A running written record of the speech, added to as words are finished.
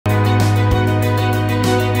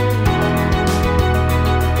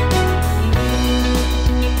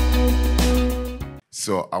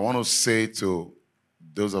So I want to say to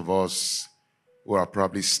those of us who are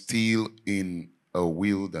probably still in a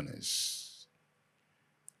wilderness,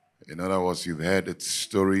 in other words, you've heard the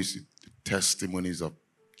stories, the testimonies of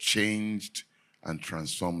changed and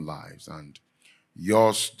transformed lives, and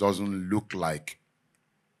yours doesn't look like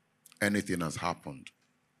anything has happened.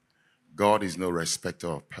 God is no respecter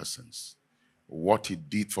of persons. What he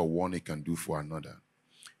did for one, he can do for another.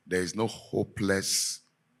 There is no hopeless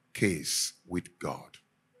case with God.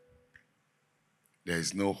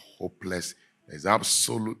 There's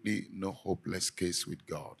absolutely no hopeless case with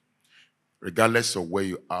God. Regardless of where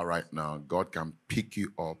you are right now, God can pick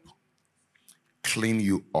you up, clean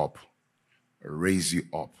you up, raise you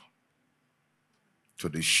up to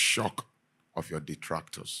the shock of your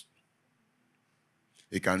detractors.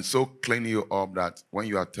 He can so clean you up that when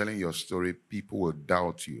you are telling your story, people will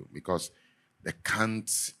doubt you because they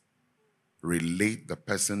can't relate the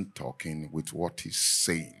person talking with what he's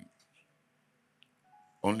saying.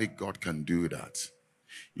 Only God can do that.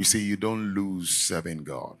 You see, you don't lose serving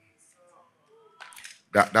God.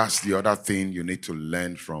 That's the other thing you need to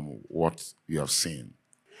learn from what you have seen.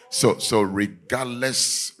 So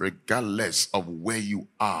regardless of where you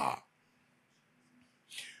are,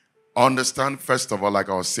 understand, first of all, like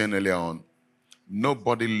I was saying earlier on,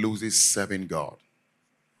 nobody loses serving God.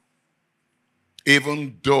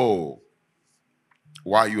 Even though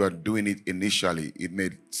while you are doing it initially, it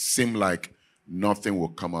may seem like nothing will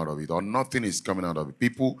come out of it or nothing is coming out of it.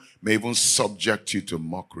 People may even subject you to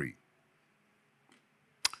mockery.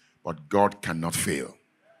 But God cannot fail.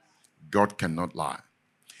 God cannot lie.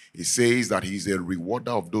 He says that he's a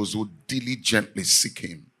rewarder of those who diligently seek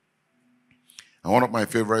him. And one of my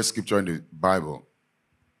favorite scriptures in the Bible,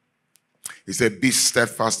 he said, be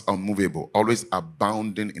steadfast, unmovable, always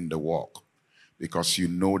abounding in the work, because you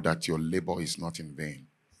know that your labor is not in vain.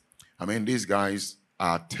 I mean, these guys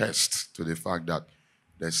are a test to the fact that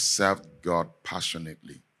they served God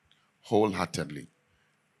passionately, wholeheartedly.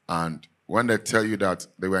 And when they tell you that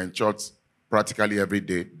they were in church practically every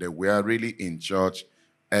day, they were really in church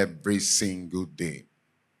every single day.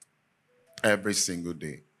 Every single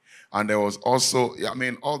day. And there was also,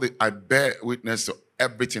 I bear witness to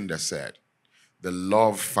everything they said. The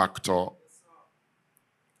love factor.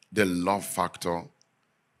 There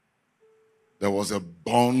was a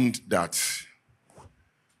bond that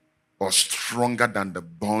was stronger than the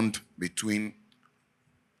bond between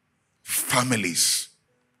families.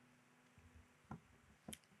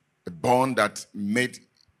 A bond that made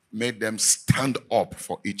them stand up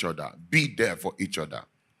for each other, be there for each other.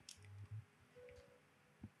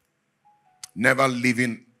 Never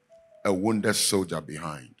leaving a wounded soldier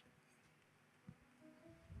behind.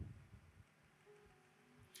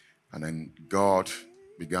 And then God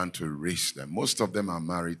began to raise them. Most of them are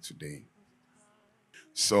married today.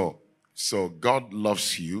 So God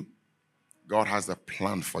loves you. God has a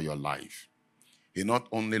plan for your life. He not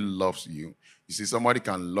only loves you. You see, somebody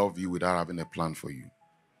can love you without having a plan for you.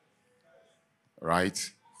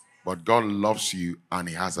 Right? But God loves you and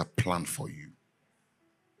he has a plan for you.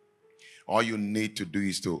 All you need to do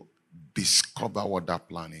is to discover what that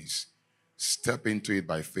plan is. Step into it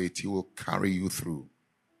by faith. He will carry you through.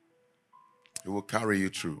 He will carry you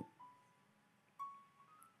through.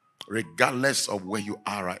 Regardless of where you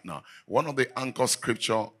are right now. One of the anchor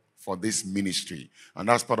scripture for this ministry, and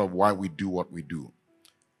that's part of why we do what we do.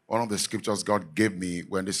 One of the scriptures God gave me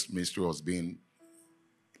when this ministry was being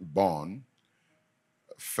born,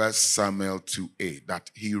 1 Samuel 2:8,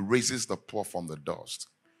 that he raises the poor from the dust,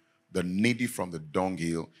 the needy from the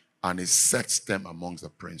dunghill, and he sets them amongst the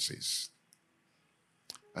princes.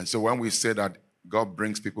 And so when we say that God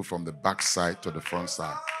brings people from the backside to the front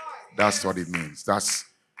side, that's what it means. That's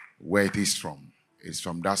where it is from. It's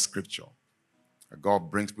from that scripture.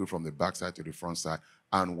 God brings people from the backside to the front side,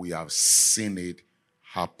 and we have seen it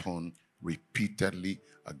happen repeatedly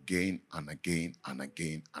again and again and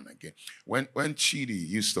again and again. When Chidi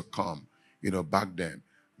used to come, back then,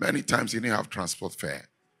 many times he didn't have transport fare.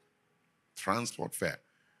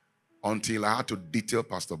 Until I had to detail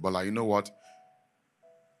Pastor Bola, you know what?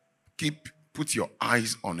 Put your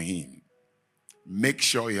eyes on him. Make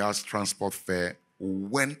sure he has transport fare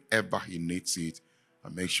whenever he needs it,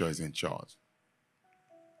 and make sure he's in charge.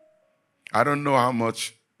 I don't know how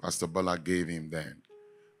much Pastor Bola gave him then,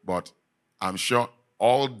 but I'm sure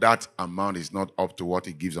all that amount is not up to what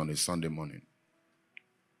he gives on a Sunday morning.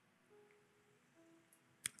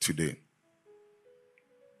 Today.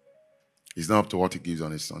 It's not up to what he gives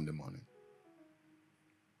on a Sunday morning.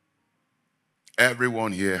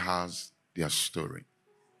 Everyone here has their story.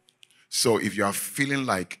 So if you are feeling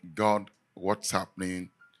like, God, what's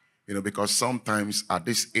happening? Because sometimes at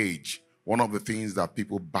this age, one of the things that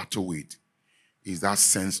people battle with is that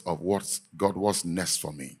sense of what's next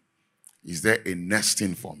for me. Is there a next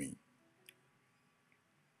thing for me?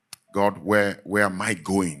 God, where am I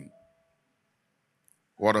going?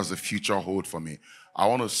 What does the future hold for me? I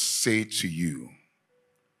want to say to you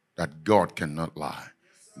that God cannot lie.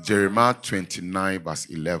 Jeremiah 29 verse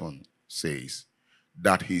 11 says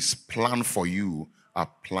that his plan for you are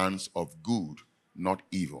plans of good, not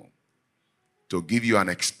evil, to give you an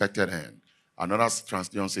expected end. Another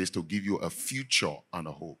translation says to give you a future and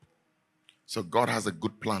a hope. So God has a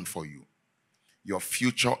good plan for you. Your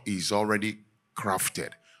future is already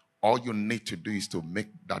crafted. All you need to do is to make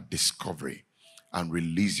that discovery and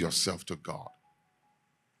release yourself to God.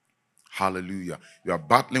 Hallelujah. You are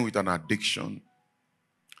battling with an addiction.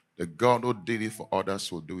 The God who did it for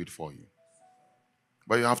others will do it for you.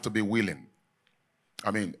 But you have to be willing.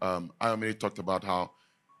 I already talked about how,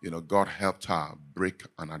 God helped her break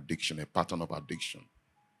an addiction, a pattern of addiction.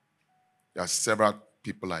 There are several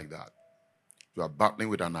people like that. If you are battling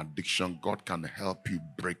with an addiction, God can help you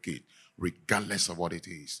break it, regardless of what it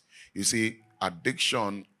is. You see,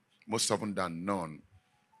 addiction, most often than none,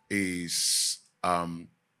 is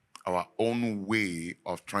our own way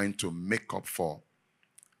of trying to make up for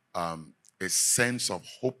a sense of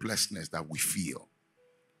hopelessness that we feel.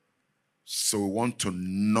 So we want to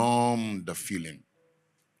numb the feeling.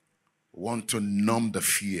 We want to numb the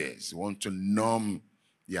fears. We want to numb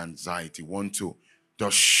the anxiety. We want to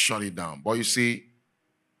just shut it down. But you see,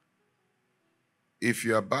 if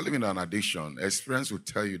you are battling with an addiction, experience will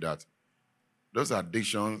tell you that those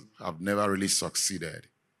addictions have never really succeeded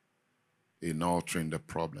in altering the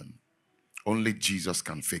problem. Only Jesus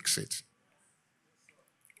can fix it.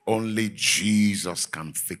 Only Jesus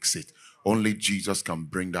can fix it. Only Jesus can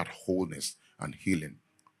bring that wholeness and healing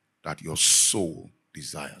that your soul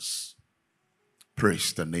desires.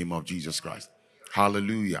 Praise the name of Jesus Christ.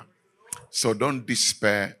 Hallelujah. So don't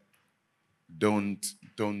despair. Don't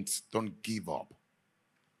give up.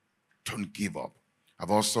 Don't give up.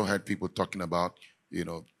 I've also heard people talking about,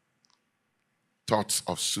 thoughts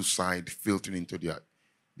of suicide filtering into their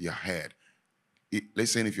head.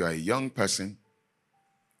 Listen, if you're a young person,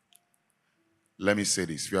 let me say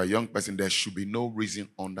this. If you're a young person, there should be no reason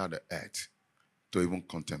under the earth to even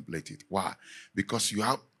contemplate it. Why? Because you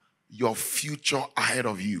have your future ahead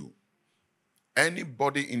of you.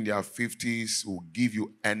 Anybody in their 50s will give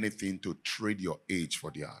you anything to trade your age for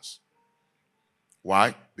theirs.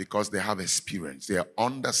 Why? Because they have experience. They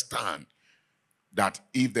understand that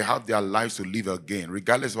if they have their lives to live again,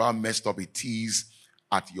 regardless of how messed up it is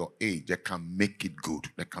at your age, they can make it good.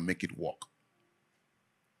 They can make it work.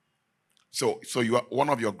 So you are one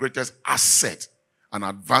of your greatest assets and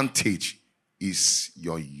advantage is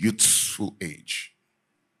your youthful age.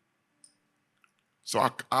 So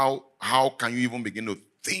how can you even begin to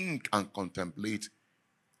think and contemplate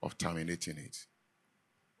of terminating it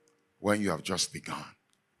when you have just begun?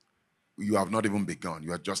 You have not even begun.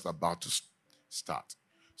 You are just about to start.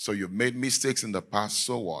 So you've made mistakes in the past,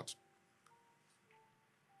 so what?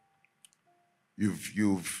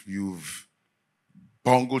 You've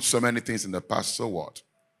bungled so many things in the past, so what?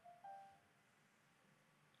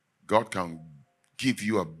 God can give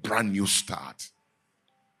you a brand new start.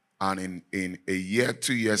 And in a year,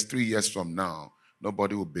 2 years, 3 years from now,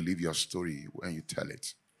 nobody will believe your story when you tell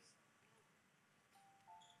it.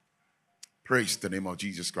 Praise the name of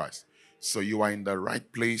Jesus Christ. So you are in the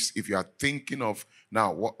right place. If you are thinking of,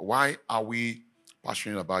 now, why are we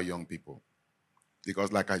passionate about young people?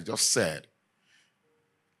 Because like I just said,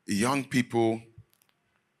 young people,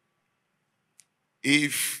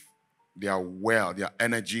 if their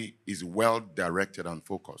energy is well directed and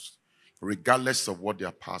focused, regardless of what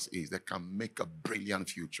their past is, they can make a brilliant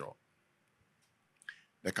future.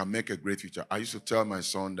 They can make a great future. I used to tell my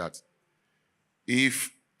son that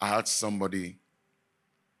if I had somebody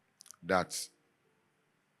that,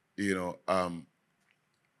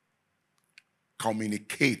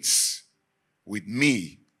 communicates with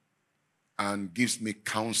me and gives me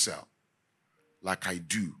counsel like I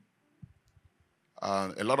do,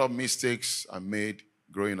 a lot of mistakes I made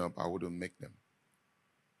growing up, I wouldn't make them.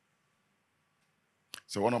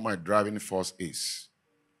 So one of my driving force is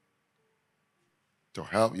to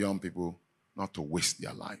help young people not to waste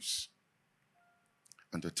their lives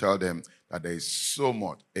and to tell them that there is so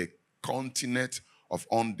much, a continent of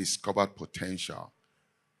undiscovered potential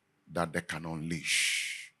that they can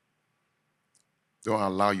unleash. Don't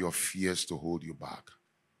allow your fears to hold you back.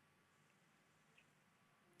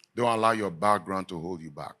 Don't allow your background to hold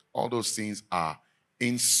you back. All those things are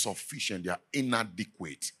insufficient. They are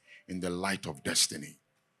inadequate in the light of destiny.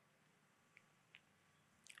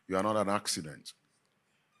 You are not an accident.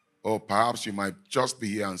 Or perhaps you might just be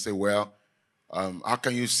here and say, well, how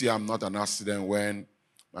can you see I'm not an accident when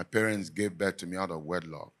my parents gave birth to me out of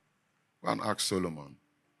wedlock? Go and ask Solomon.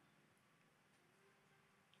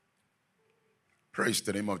 Praise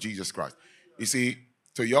the name of Jesus Christ. You see,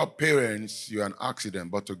 to your parents, you're an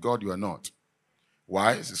accident, but to God, you are not.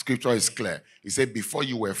 Why? The scripture is clear. He said, before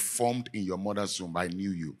you were formed in your mother's womb, I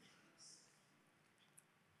knew you.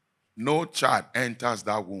 No child enters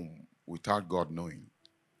that womb without God knowing.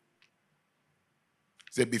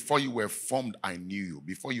 He said, before you were formed, I knew you.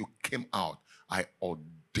 Before you came out, I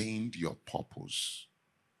ordained your purpose.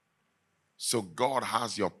 So God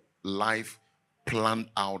has your life planned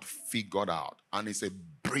out, figured out, and it's a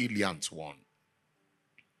brilliant one.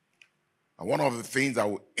 And one of the things that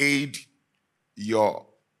will aid your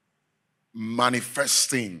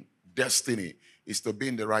manifesting destiny is to be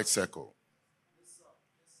in the right circle,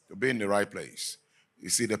 to be in the right place. You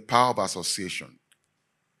see, the power of association,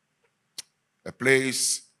 a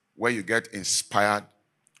place where you get inspired,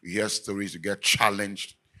 you hear stories, you get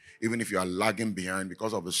challenged, even if you are lagging behind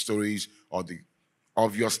because of the stories or the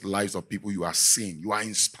obvious lives of people you are seeing. You are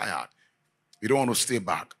inspired. You don't want to stay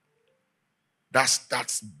back.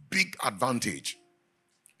 That's big advantage.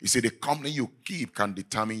 You see, the company you keep can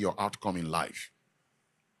determine your outcome in life,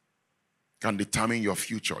 can determine your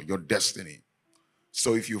future, your destiny.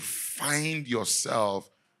 So if you find yourself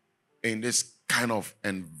in this kind of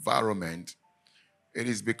environment, it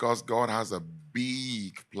is because God has a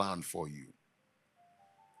big plan for you.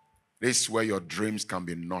 This is where your dreams can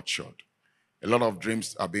be nurtured. A lot of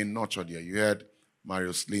dreams are being nurtured here. You heard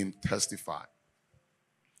Mario Slim testify.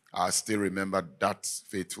 I still remember that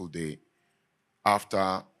fateful day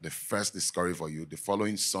after the first discovery for you. The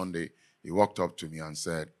following Sunday, he walked up to me and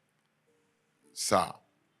said, sir,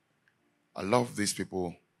 I love these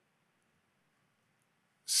people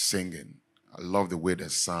singing. I love the way they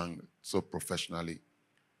sang so professionally.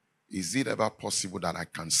 Is it ever possible that I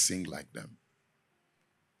can sing like them?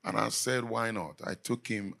 And I said, why not? I took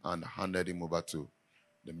him and handed him over to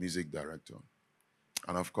the music director.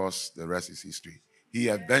 And of course, the rest is history. He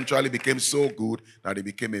eventually became so good that he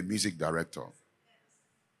became a music director.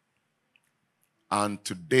 And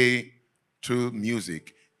today, through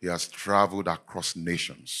music, he has traveled across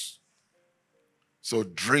nations. So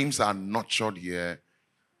dreams are nurtured here.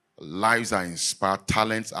 Lives are inspired.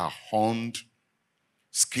 Talents are honed.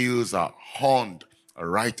 Skills are honed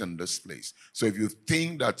right in this place. So if you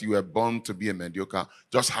think that you were born to be a mediocre,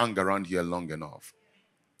 just hang around here long enough.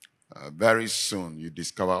 Very soon you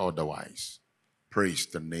discover otherwise. Praise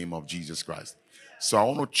the name of Jesus Christ. So I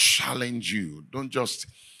want to challenge you. Don't just,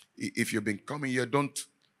 if you've been coming here, don't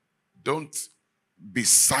be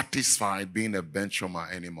satisfied being a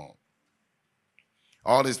benchwarmer anymore.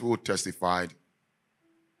 All these people testified.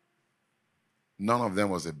 None of them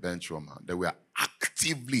was a benchwarmer. They were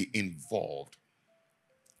actively involved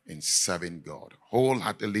in serving God,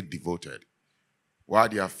 wholeheartedly devoted. While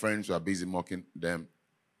their friends were busy mocking them,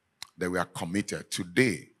 they were committed.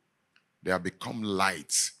 Today, they have become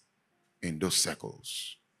lights in those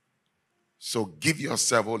circles. So give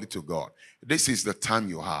yourself wholly to God. This is the time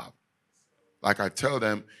you have. Like I tell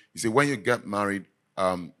them, you see, when you get married,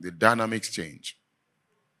 the dynamics change.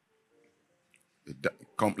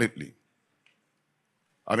 Completely.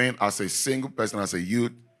 I mean, as a single person, as a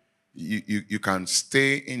youth, you can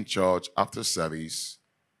stay in church after service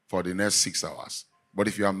for the next 6 hours. But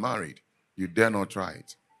if you are married, you dare not try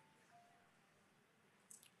it.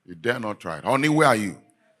 You dare not try it. Honey, where are you?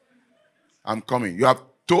 I'm coming. You have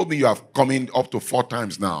told me you have come in up to 4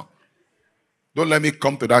 times now. Don't let me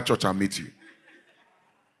come to that church and meet you.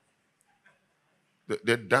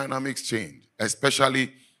 The dynamics change,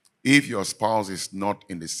 especially if your spouse is not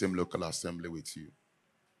in the same local assembly with you.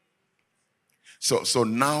 So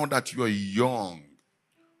now that you are young,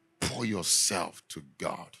 pour yourself to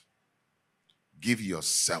God. Give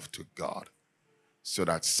yourself to God. So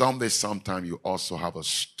that sometime, you also have a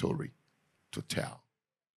story to tell.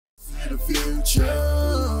 The future.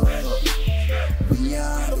 We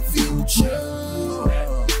are the future.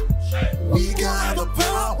 We got the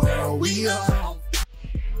power. We are.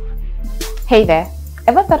 Hey there.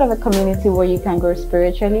 Ever thought of a community where you can grow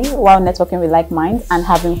spiritually while networking with like minds and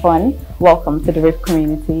having fun? Welcome to the Rift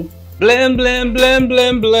community. Blam, blam, blam,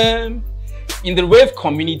 blam, blam. In the Wave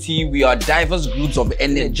community, we are diverse groups of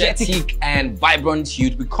energetic and vibrant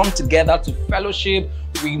youth. We come together to fellowship,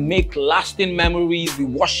 we make lasting memories, we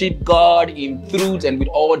worship God in truth and with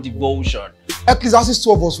all devotion. Ecclesiastes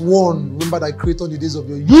 12 verse 1. Remember thy creator in the days of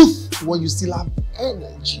your youth when you still have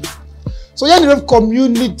energy. So yeah, in the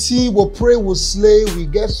community, we pray, we slay, we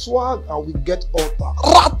get swag, and we get altar.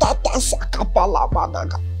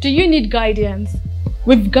 Do you need guidance?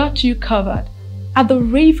 We've got you covered. At the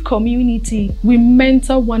Rave community, we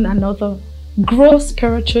mentor one another, grow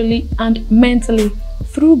spiritually and mentally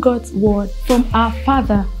through God's word from our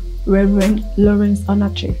father, Reverend Lawrence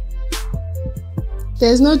Onochie.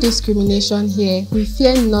 There's no discrimination here. We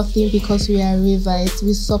fear nothing because we are Ravites.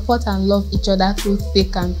 We support and love each other through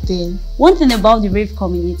thick and thin. One thing about the Rave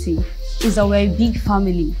community is that we're a big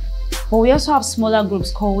family, but we also have smaller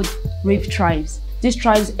groups called Rave tribes. These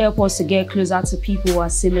tribes help us to get closer to people who are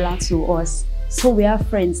similar to us, so we have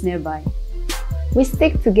friends nearby. We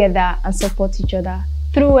stick together and support each other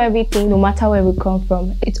through everything, no matter where we come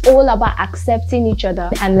from. It's all about accepting each other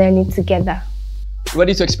and learning together.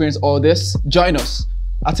 Ready to experience all this? Join us.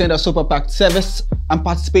 Attend a super packed service and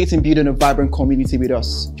participate in building a vibrant community with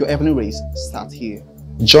us. Your heavenly race starts here.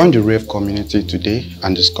 Join the Rave community today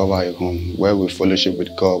and discover a home where we fellowship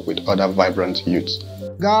with God with other vibrant youths.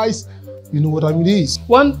 Guys, you know what time it is.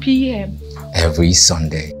 1 p.m. every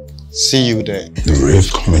Sunday. See you there. The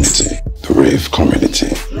Rave community. The Rave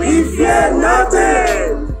community. We fear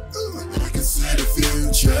nothing. I can see the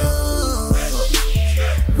future.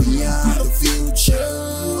 We are the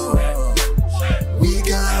future. We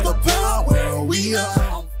got the power. We are.